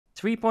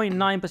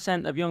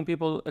3.9% of young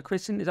people are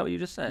Christian. Is that what you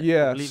just said?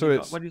 Yeah, so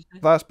What did you say?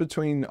 that's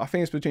between, I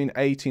think it's between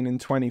 18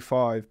 and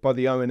 25 by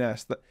the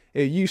ONS. That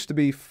it used to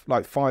be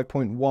like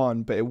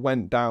 5.1, but it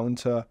went down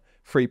to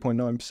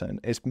 3.9%.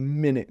 It's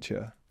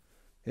miniature.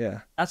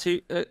 Yeah. That's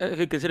who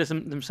considers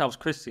themselves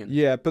Christian.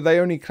 Yeah, but they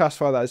only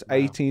classify that as Wow.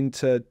 18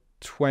 to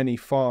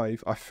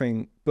 25, I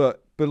think.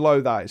 But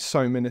below that, it's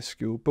so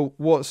minuscule. But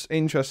what's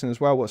interesting as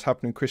well, what's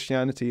happening in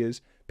Christianity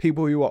is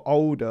people who are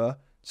older,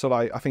 so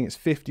like I think it's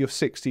 50 or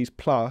 60s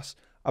plus,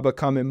 are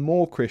becoming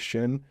more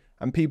Christian,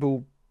 and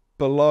people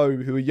below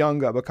who are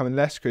younger are becoming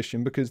less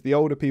Christian, because the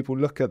older people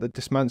look at the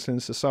dismantling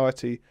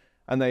society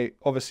and they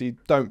obviously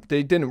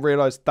they didn't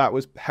realize that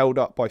was held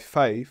up by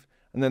faith.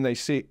 And then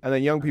and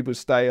then young people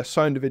are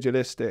so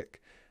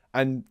individualistic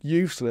and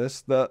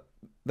useless that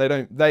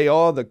they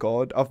are the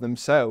God of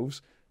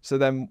themselves. So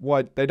then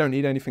why they don't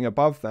need anything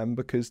above them,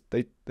 because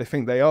they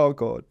think they are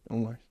God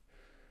almost.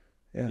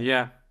 Yeah.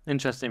 Yeah.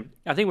 Interesting.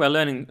 I think we're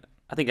learning,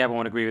 I think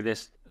everyone would agree with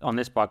this on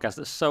this podcast,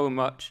 that so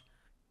much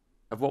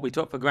of what we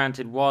took for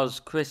granted was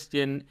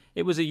Christian.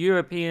 It was a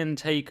European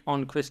take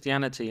on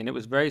Christianity, and it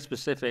was very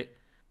specific.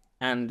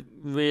 And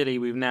really,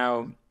 we're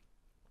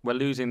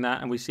losing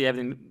that, and we see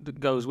everything that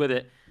goes with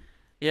it.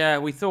 Yeah,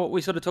 we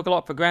sort of took a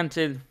lot for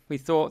granted. We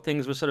thought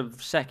things were sort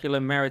of secular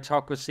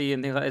meritocracy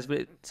and things like this, but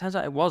it turns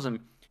out it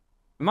wasn't.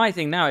 My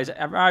thing now is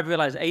I've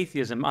realized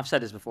atheism, I've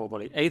said this before,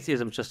 buddy,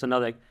 atheism is just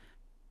another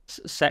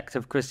sect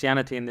of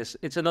Christianity in this.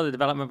 It's another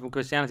development from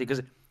Christianity,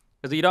 because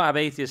you don't have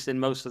atheists in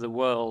most of the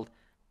world.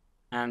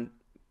 And,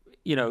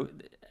 you know,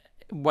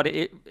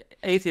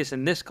 atheists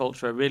in this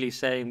culture are really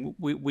saying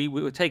we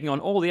were taking on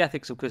all the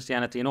ethics of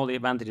Christianity and all the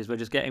advantages. We're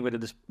just getting rid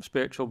of the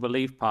spiritual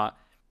belief part.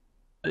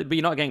 But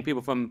you're not getting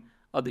people from,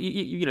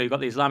 you know, you've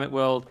got the Islamic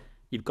world,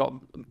 you've got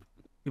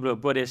people who are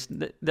Buddhists,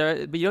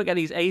 but you don't get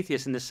these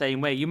atheists in the same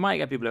way. You might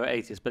get people who are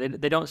atheists,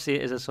 but they don't see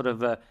it as a sort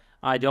of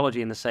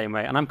ideology in the same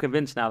way. And I'm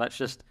convinced now that's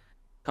just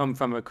come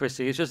from a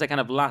Christian, it's just a kind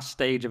of last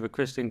stage of a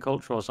Christian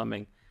culture or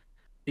something.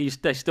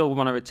 They still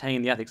want to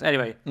retain the ethics.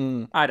 Anyway,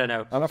 I don't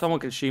know. Someone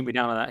can shoot me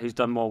down on that who's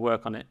done more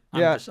work on it.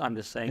 I'm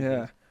just saying.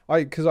 Yeah.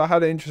 Because I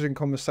had an interesting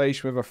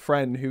conversation with a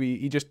friend who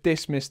he just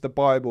dismissed the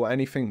Bible,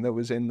 anything that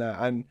was in there.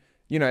 And,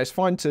 you know, it's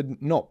fine to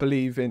not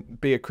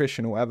be a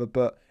Christian or whatever,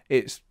 but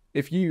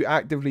if you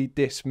actively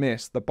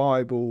dismiss the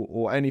Bible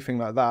or anything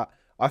like that,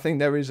 I think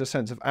there is a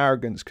sense of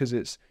arrogance, because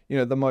it's, you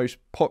know, the most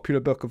popular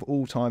book of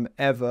all time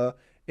ever.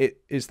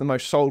 It is the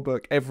most sold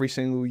book every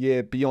single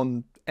year,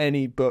 beyond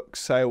any book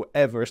sale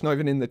ever. It's not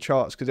even in the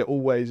charts, because it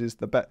always is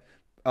the best.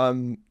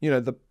 You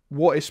know,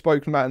 what is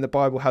spoken about in the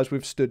Bible has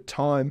withstood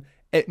time.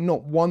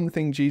 Not one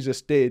thing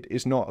Jesus did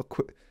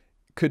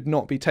could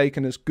not be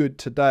taken as good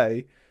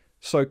today.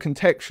 So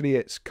contextually,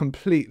 it's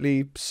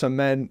completely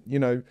cement, you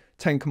know,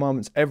 10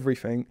 Commandments,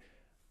 everything.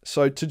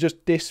 So to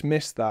just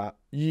dismiss that,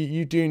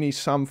 you do need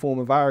some form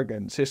of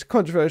arrogance. It's a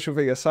controversial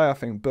thing to say, I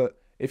think, but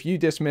if you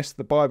dismiss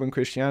the Bible and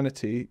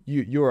Christianity,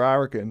 you're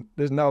arrogant.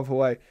 There's no other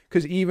way.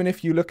 Because even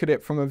if you look at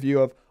it from a view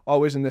of,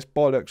 oh, isn't this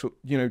bollocks?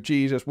 You know,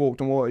 Jesus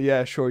walked on water.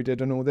 Yeah, sure he did,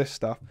 and all this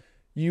stuff.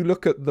 You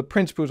look at the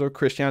principles of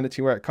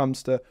Christianity where it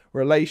comes to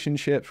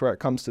relationships, where it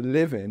comes to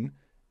living,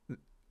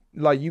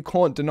 like, you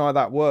can't deny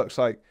that works.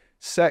 Like,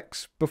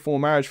 sex before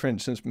marriage, for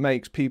instance,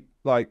 makes people,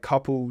 like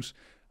couples,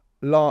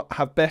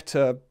 have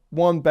better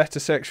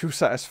sexual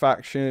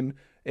satisfaction.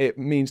 It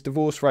means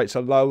divorce rates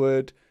are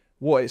lowered.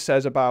 What it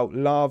says about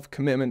love,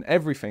 commitment,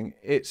 everything.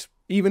 It's,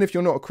 even if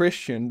you're not a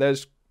Christian,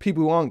 there's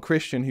people who aren't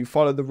Christian who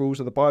follow the rules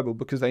of the Bible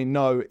because they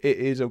know it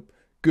is a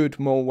good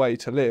moral way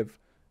to live,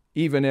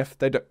 even if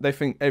they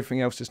think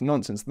everything else is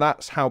nonsense.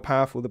 That's how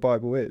powerful the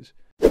Bible is.